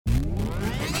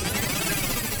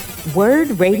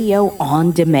WURD Radio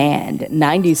on Demand,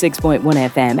 96.1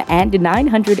 FM and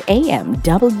 900 AM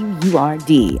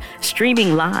WURD.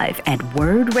 Streaming live at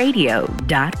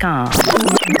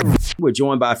wordradio.com. We're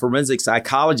joined by forensic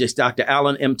psychologist Dr.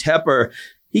 Allan M. Tepper.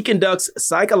 He conducts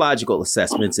psychological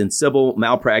assessments in civil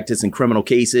malpractice and criminal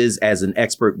cases. As an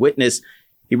expert witness,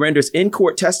 he renders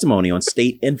in-court testimony on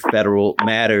state and federal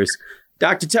matters.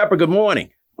 Dr. Tepper, good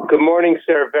morning. Good morning,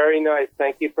 sir. Very nice.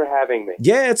 Thank you for having me.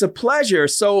 Yeah, it's a pleasure.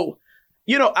 So,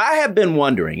 I have been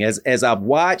wondering as I've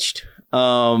watched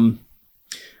the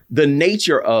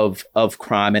nature of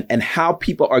crime and how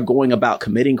people are going about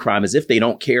committing crime as if they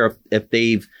don't care if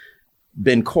they've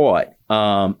been caught,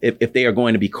 if they are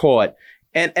going to be caught.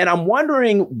 And I'm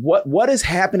wondering what is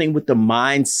happening with the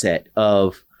mindset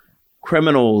of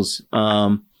criminals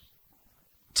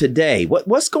today.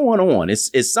 What's going on?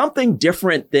 Is something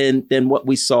different than what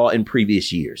we saw in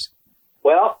previous years?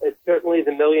 Well, it's certainly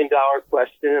the $1 million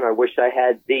question, and I wish I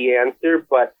had the answer.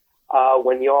 But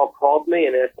when you all called me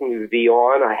and asked me to be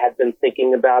on, I had been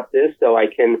thinking about this, so I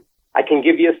can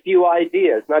give you a few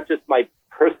ideas, not just my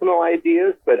personal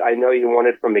ideas, but I know you want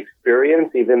it from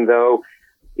experience, even though,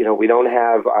 we don't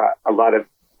have a lot of,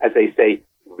 as they say,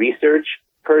 research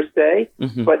per se.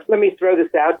 Mm-hmm. But let me throw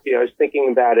this out to you. I was thinking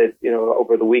about it,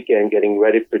 over the weekend, getting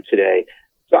ready for today.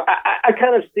 So I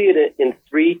kind of see it in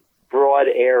three broad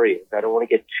areas. I don't want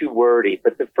to get too wordy,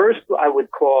 but the first I would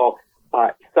call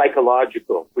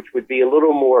psychological, which would be a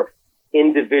little more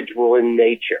individual in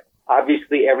nature.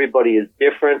 Obviously, everybody is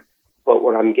different, but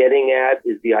what I'm getting at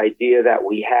is the idea that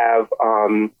we have,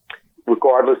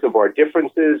 regardless of our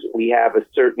differences,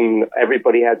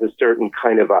 everybody has a certain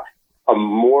kind of a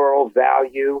moral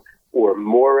value or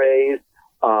mores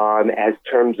as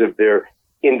terms of their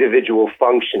individual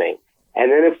functioning. And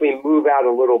then if we move out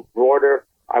a little broader,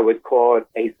 I would call it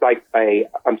a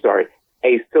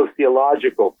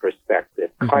sociological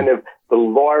perspective, mm-hmm. kind of the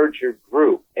larger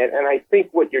group. And I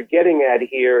think what you're getting at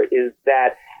here is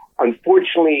that,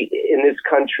 unfortunately, in this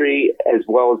country, as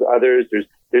well as others,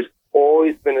 there's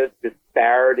always been a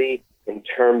disparity in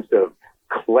terms of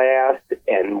class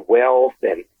and wealth,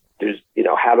 and there's,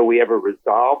 how do we ever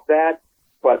resolve that?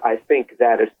 But I think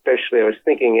that especially, I was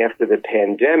thinking after the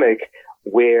pandemic,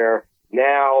 where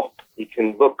now you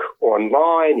can look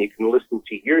online, you can listen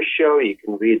to your show, you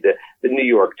can read the New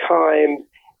York Times,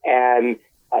 and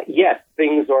yes,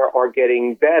 things are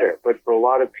getting better. But for a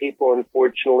lot of people,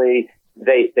 unfortunately,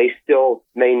 they still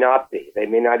may not be. They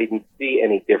may not even see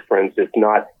any difference, if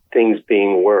not things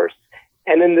being worse.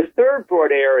 And then the third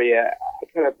broad area, I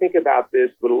kind of think about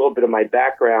this with a little bit of my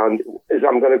background, is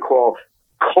I'm going to call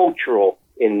cultural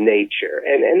in nature.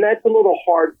 And that's a little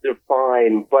hard to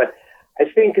define, but I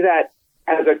think that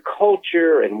as a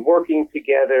culture and working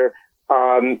together,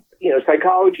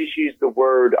 psychologists use the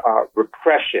word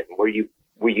repression, where you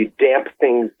damp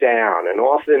things down. And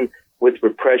often with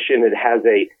repression, it has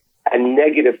a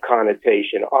negative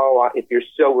connotation. If you're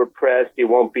so repressed, you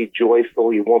won't be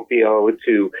joyful, you won't be able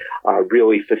to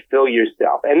really fulfill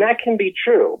yourself. And that can be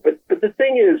true. But the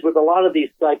thing is, with a lot of these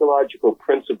psychological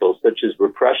principles, such as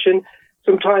repression,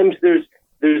 sometimes there's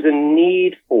a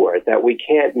need for it, that we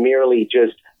can't merely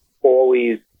just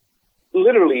always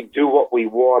literally do what we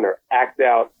want or act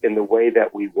out in the way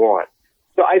that we want.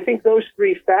 So I think those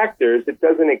three factors, it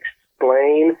doesn't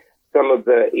explain some of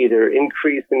the either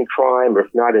increase in crime, or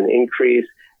if not an increase,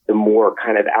 the more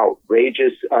kind of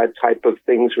outrageous type of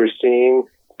things we're seeing.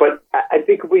 But I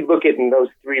think if we look at in those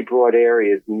three broad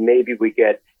areas, maybe we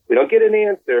don't get an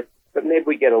answer, but maybe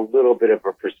we get a little bit of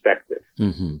a perspective.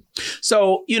 Mm-hmm.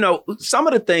 So, some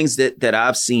of the things that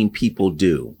I've seen people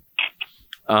do,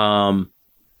 they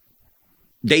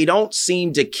don't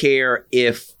seem to care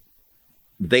if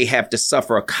they have to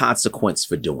suffer a consequence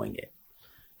for doing it.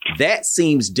 That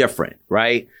seems different,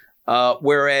 right?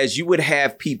 Whereas you would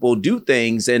have people do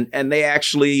things and they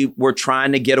actually were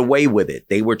trying to get away with it.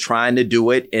 They were trying to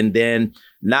do it and then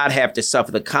not have to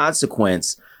suffer the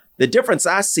consequence. The difference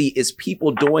I see is people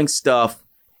doing stuff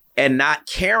and not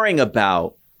caring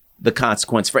about the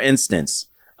consequence. For instance,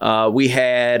 we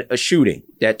had a shooting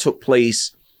that took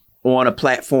place on a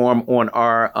platform on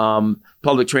our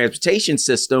public transportation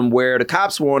system where the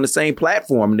cops were on the same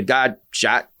platform and the guy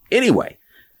shot anyway.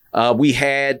 We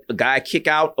had a guy kick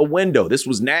out a window. This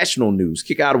was national news.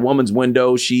 Kick out a woman's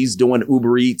window. She's doing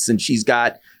Uber Eats and she's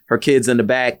got her kids in the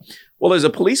back. Well, there's a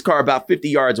police car about 50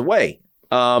 yards away.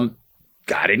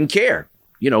 Guy didn't care.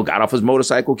 Got off his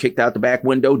motorcycle, kicked out the back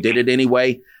window, did it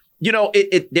anyway.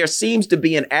 There seems to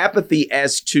be an apathy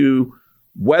as to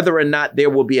whether or not there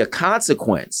will be a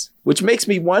consequence, which makes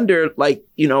me wonder,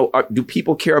 do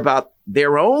people care about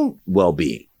their own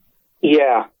well-being?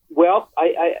 Yeah. Well,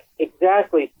 I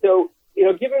exactly. So,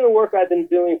 given the work I've been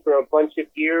doing for a bunch of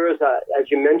years,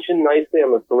 as you mentioned nicely,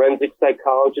 I'm a forensic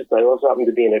psychologist. I also happen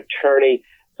to be an attorney.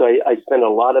 So I spend a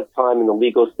lot of time in the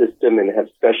legal system and have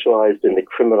specialized in the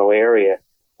criminal area.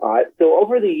 So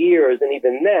over the years, and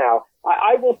even now,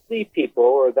 I will see people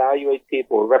or evaluate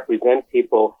people or represent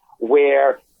people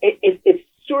where it's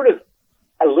sort of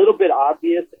a little bit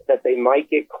obvious that they might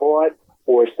get caught,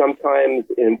 or sometimes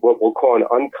in what we'll call an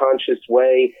unconscious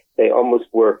way, they almost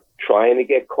were trying to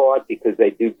get caught because they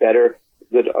do better,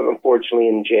 unfortunately,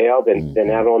 in jail than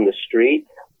out on the street.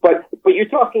 But you're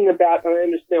talking about, and I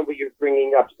understand what you're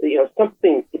bringing up,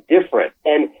 something different.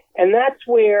 And that's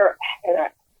where, and I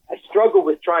struggle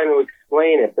with trying to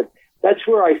explain it, but that's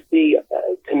where I see,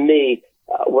 to me,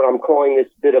 what I'm calling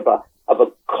this bit of a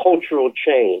cultural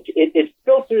change. It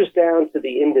filters down to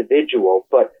the individual,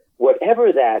 but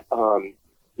whatever that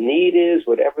need is,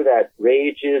 whatever that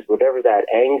rage is, whatever that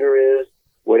anger is,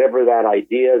 whatever that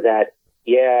idea that,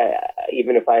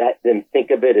 even if I didn't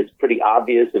think of it, it's pretty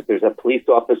obvious. If there's a police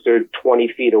officer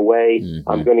 20 feet away,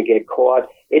 I'm going to get caught.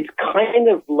 It's kind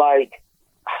of like,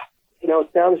 it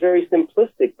sounds very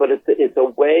simplistic, but it's a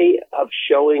way of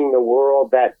showing the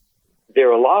world that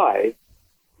they're alive,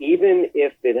 even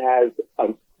if it has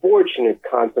unfortunate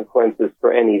consequences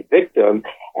for any victim,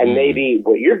 and maybe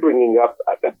what you're bringing up,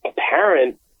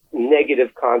 apparent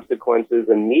negative consequences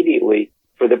immediately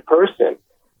for the person.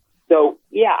 So,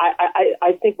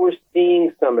 I think we're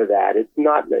seeing some of that. It's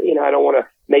not, I don't want to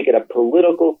make it a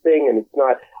political thing, and it's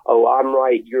not, oh, I'm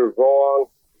right, you're wrong,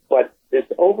 but this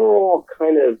overall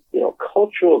kind of,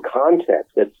 cultural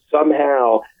context that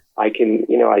somehow I can,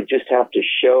 I just have to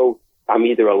show I'm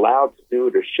either allowed to do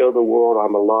it or show the world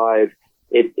I'm alive.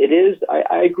 It is,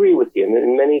 I agree with you, and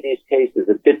in many of these cases,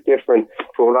 a bit different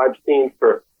from what I've seen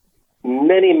for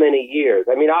many, many years.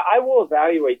 I mean, I will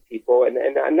evaluate people, and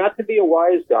not to be a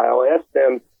wise guy, I'll ask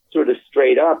them sort of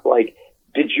straight up, like,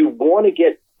 did you want to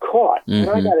get caught? And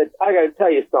I gotta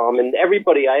tell you, Solomon,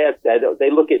 everybody I ask that,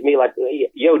 they look at me like,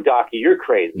 yo, Doctor, you're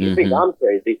crazy. You think I'm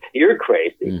crazy? You're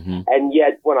crazy. And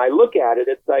yet, when I look at it,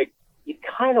 it's like, you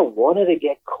kind of wanted to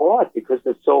get caught because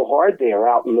it's so hard there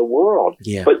out in the world.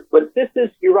 Yeah. But this is,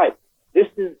 you're right, this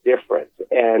is different.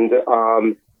 And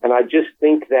I just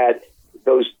think that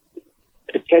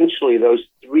potentially those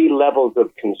three levels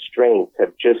of constraints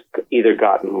have just either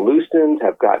gotten loosened,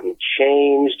 have gotten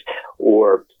changed,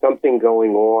 or something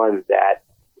going on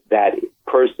that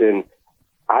person,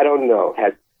 I don't know,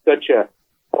 has such a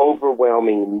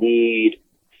overwhelming need,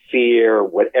 fear,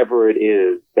 whatever it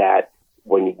is, that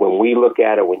when we look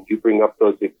at it, when you bring up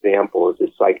those examples,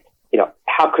 it's like,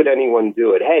 how could anyone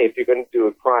do it? Hey, if you're going to do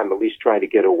a crime, at least try to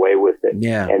get away with it.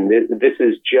 Yeah. And this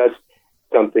is just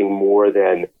something more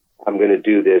than, I'm going to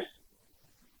do this.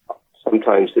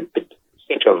 Sometimes it's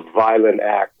such a violent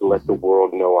act to let the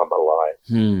world know I'm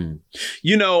alive.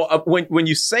 When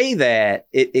you say that,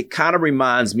 it kind of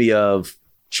reminds me of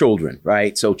children,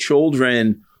 right? So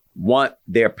children want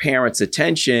their parents'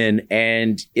 attention,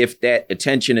 and if that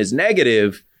attention is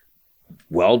negative,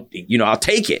 well, I'll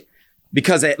take it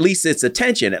because at least it's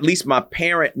attention. At least my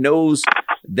parent knows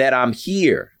that I'm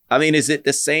here. I mean, is it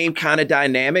the same kind of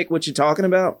dynamic what you're talking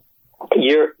about?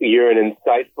 You're an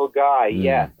insightful guy.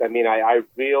 Yes. I mean, I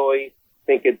really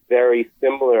think it's very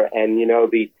similar. And,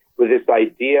 with this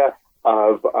idea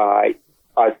of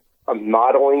us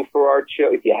modeling for our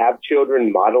children, if you have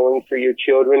children, modeling for your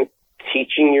children,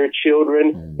 teaching your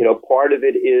children, part of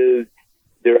it is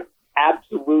there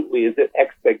absolutely is an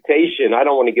expectation. I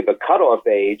don't want to give a cutoff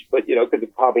age, but, because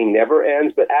it probably never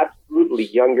ends, but absolutely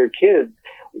younger kids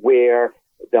where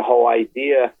the whole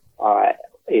idea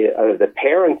the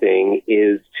parenting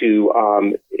is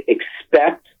to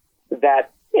expect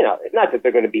that, not that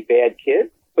they're going to be bad kids,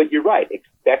 but you're right.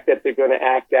 Expect that they're going to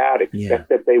act out, expect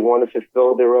that they want to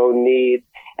fulfill their own needs,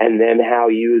 and then how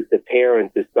you as the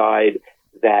parent decide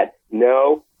that,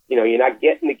 no, you're not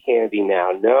getting the candy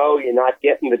now. No, you're not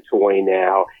getting the toy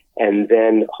now. And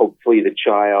then hopefully the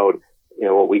child,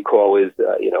 what we call is,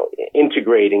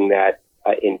 integrating that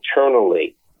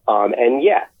internally. And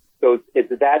yes. So it's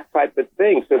that type of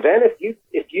thing. So then if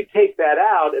you take that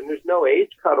out, and there's no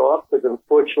age cutoff, because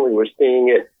unfortunately we're seeing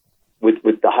it with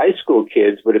the high school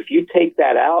kids, but if you take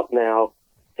that out now,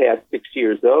 past 6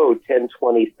 years old, 10,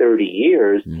 20, 30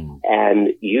 years,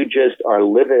 and you just are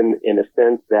living in a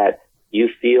sense that you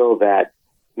feel that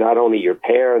not only your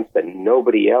parents, but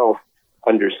nobody else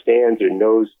understands or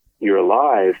knows you're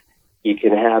alive, you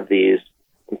can have these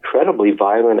incredibly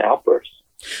violent outbursts.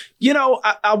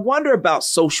 I wonder about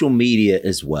social media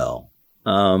as well.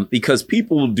 because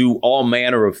people do all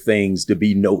manner of things to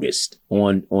be noticed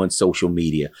on social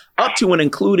media, up to and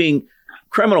including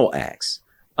criminal acts,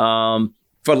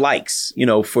 for likes,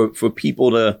 for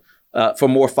people to, for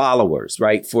more followers,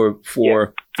 right? For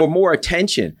more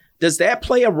attention. Does that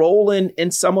play a role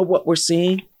in some of what we're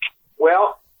seeing?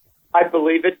 Well, I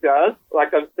believe it does.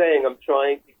 Like I'm saying, I'm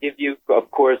trying to give you,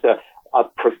 of course, a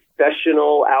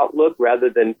professional outlook rather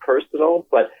than personal,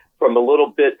 but from a little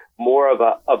bit more of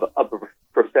a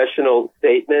professional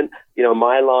statement.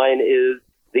 My line is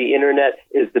the internet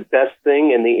is the best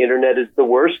thing and the internet is the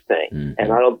worst thing. Mm-hmm.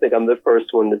 And I don't think I'm the first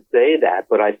one to say that,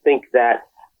 but I think that,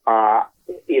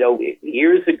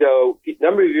 years ago, a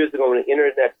number of years ago when the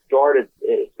internet started,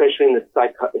 especially in the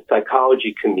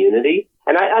psychology community,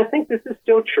 and I think this is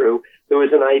still true, there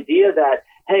was an idea that,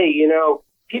 hey,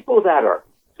 people that are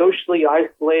socially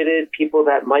isolated, people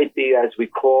that might be, as we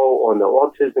call, on the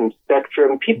autism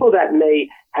spectrum, people that may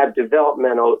have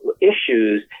developmental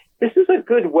issues, this is a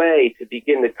good way to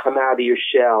begin to come out of your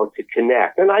shell, to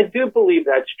connect. And I do believe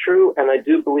that's true, and I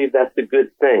do believe that's a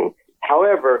good thing.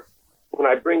 However, when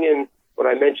I bring in what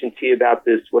I mentioned to you about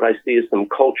this, what I see as some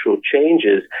cultural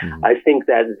changes, mm-hmm. I think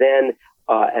that then,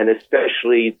 and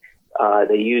especially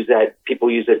people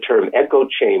use that term echo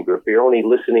chamber. If you're only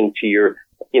listening to your,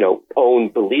 own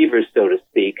believers, so to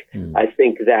speak, mm-hmm. I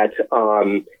think that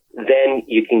then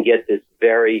you can get this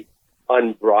very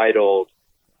unbridled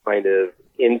kind of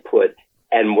input.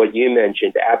 And what you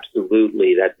mentioned,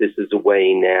 absolutely, that this is a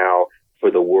way now for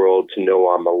the world to know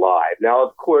I'm alive. Now,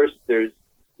 of course, there's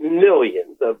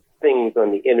millions of things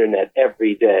on the internet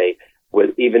every day,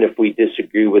 even if we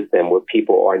disagree with them, where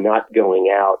people are not going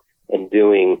out and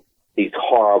doing these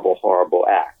horrible, horrible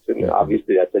acts. I mean,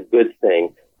 obviously, that's a good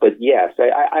thing. But yes,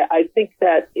 I think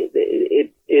that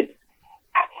it's.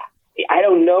 I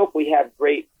don't know if we have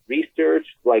great research,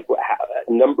 like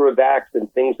a number of acts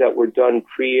and things that were done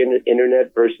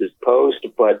pre-internet versus post,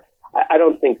 but I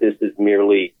don't think this is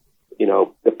merely,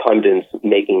 the pundits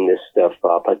making this stuff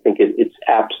up. I think it's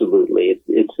absolutely,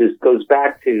 it goes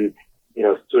back to,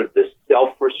 sort of the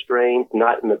self-restraint,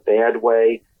 not in a bad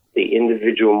way, the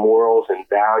individual morals and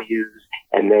values.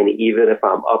 And then even if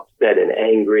I'm upset and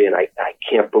angry and I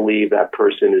can't believe that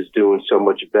person is doing so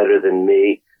much better than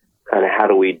me, kind of how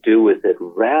do we do with it,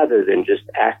 rather than just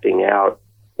acting out,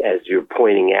 as you're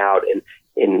pointing out,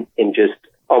 in just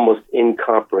almost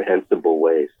incomprehensible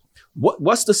ways.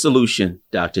 What's the solution,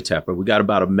 Dr. Tepper? We got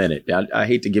about a minute. I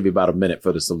hate to give you about a minute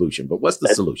for the solution, but what's the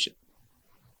solution?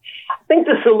 I think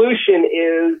the solution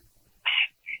is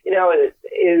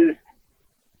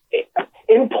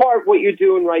in part what you're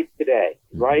doing right today,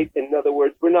 right? In other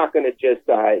words, we're not going to just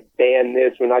ban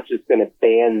this. We're not just going to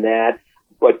ban that,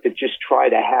 but to just try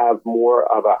to have more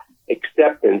of a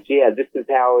acceptance. Yeah, this is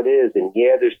how it is. And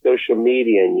yeah, there's social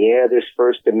media, and yeah, there's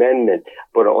First Amendment.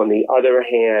 But on the other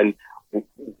hand,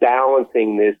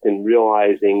 balancing this and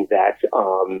realizing that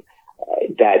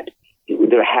that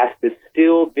there has to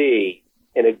still be,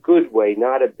 in a good way,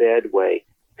 not a bad way,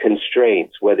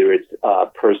 constraints, whether it's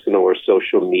personal or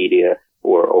social media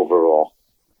or overall.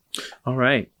 All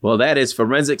right. Well, that is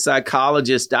forensic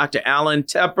psychologist Dr. Allan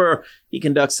Tepper. He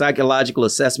conducts psychological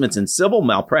assessments in civil,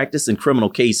 malpractice, and criminal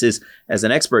cases. As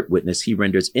an expert witness, he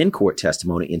renders in-court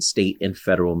testimony in state and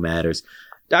federal matters.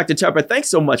 Dr. Tepper, thanks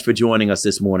so much for joining us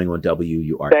this morning on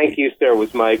WURD. Thank you, sir. It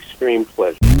was my extreme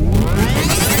pleasure.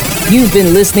 You've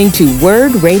been listening to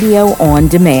WURD Radio On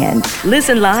Demand.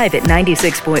 Listen live at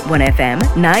 96.1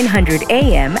 FM, 900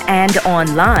 AM, and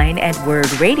online at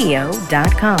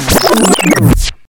WURDradio.com.